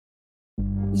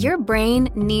Your brain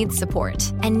needs support,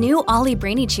 and new Ollie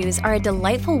Brainy Chews are a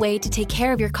delightful way to take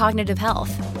care of your cognitive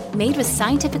health. Made with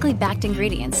scientifically backed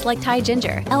ingredients like Thai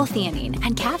ginger, L-theanine,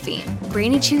 and caffeine,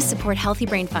 Brainy Chews support healthy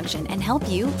brain function and help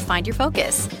you find your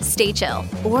focus, stay chill,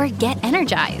 or get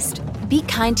energized. Be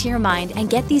kind to your mind and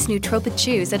get these nootropic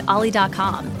chews at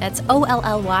ollie.com. That's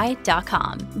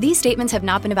OLLY.com. These statements have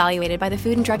not been evaluated by the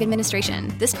Food and Drug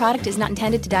Administration. This product is not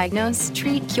intended to diagnose,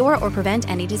 treat, cure, or prevent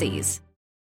any disease.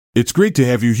 It's great to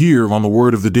have you here on the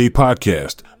Word of the Day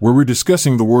podcast, where we're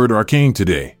discussing the word arcane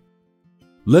today.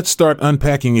 Let's start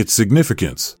unpacking its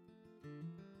significance.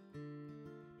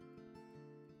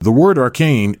 The word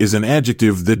arcane is an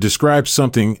adjective that describes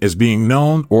something as being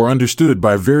known or understood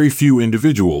by very few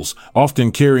individuals,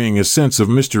 often carrying a sense of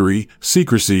mystery,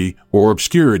 secrecy, or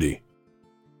obscurity.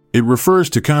 It refers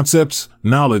to concepts,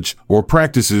 knowledge, or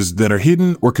practices that are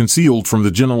hidden or concealed from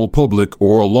the general public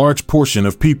or a large portion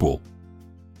of people.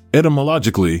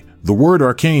 Etymologically, the word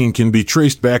arcane can be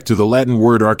traced back to the Latin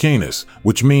word arcanus,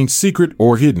 which means secret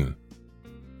or hidden.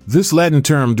 This Latin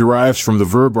term derives from the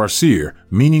verb arcere,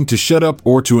 meaning to shut up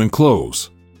or to enclose.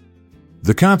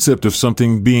 The concept of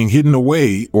something being hidden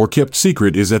away or kept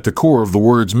secret is at the core of the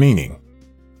word's meaning.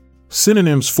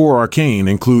 Synonyms for arcane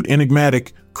include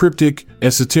enigmatic, cryptic,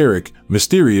 esoteric,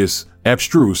 mysterious,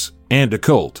 abstruse, and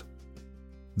occult.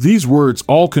 These words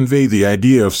all convey the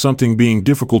idea of something being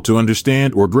difficult to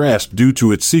understand or grasp due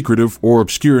to its secretive or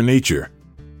obscure nature.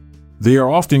 They are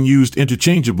often used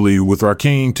interchangeably with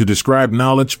arcane to describe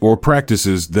knowledge or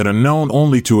practices that are known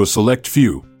only to a select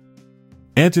few.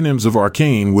 Antonyms of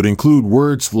arcane would include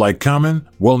words like common,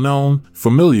 well-known,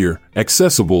 familiar,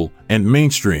 accessible, and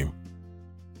mainstream.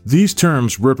 These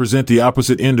terms represent the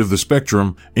opposite end of the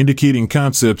spectrum, indicating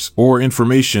concepts or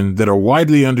information that are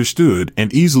widely understood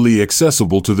and easily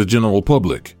accessible to the general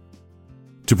public.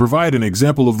 To provide an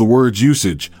example of the word's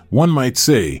usage, one might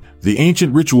say, the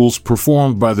ancient rituals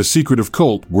performed by the secretive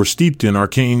cult were steeped in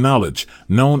arcane knowledge,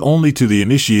 known only to the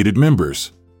initiated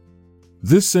members.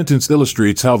 This sentence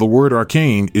illustrates how the word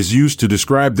arcane is used to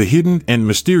describe the hidden and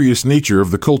mysterious nature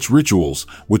of the cult's rituals,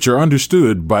 which are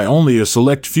understood by only a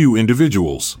select few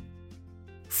individuals.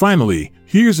 Finally,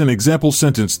 here's an example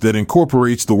sentence that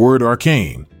incorporates the word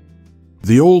arcane.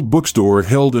 The old bookstore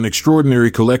held an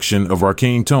extraordinary collection of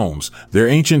arcane tomes, their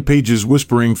ancient pages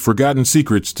whispering forgotten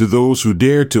secrets to those who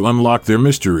dared to unlock their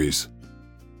mysteries.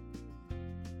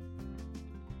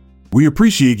 We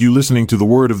appreciate you listening to the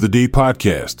Word of the Day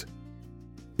podcast.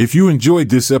 If you enjoyed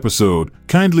this episode,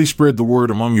 kindly spread the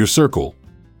word among your circle.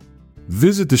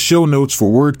 Visit the show notes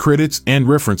for word credits and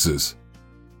references.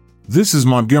 This is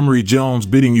Montgomery Jones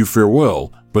bidding you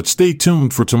farewell, but stay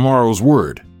tuned for tomorrow's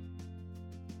word.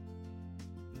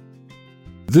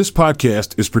 This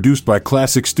podcast is produced by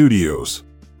Classic Studios.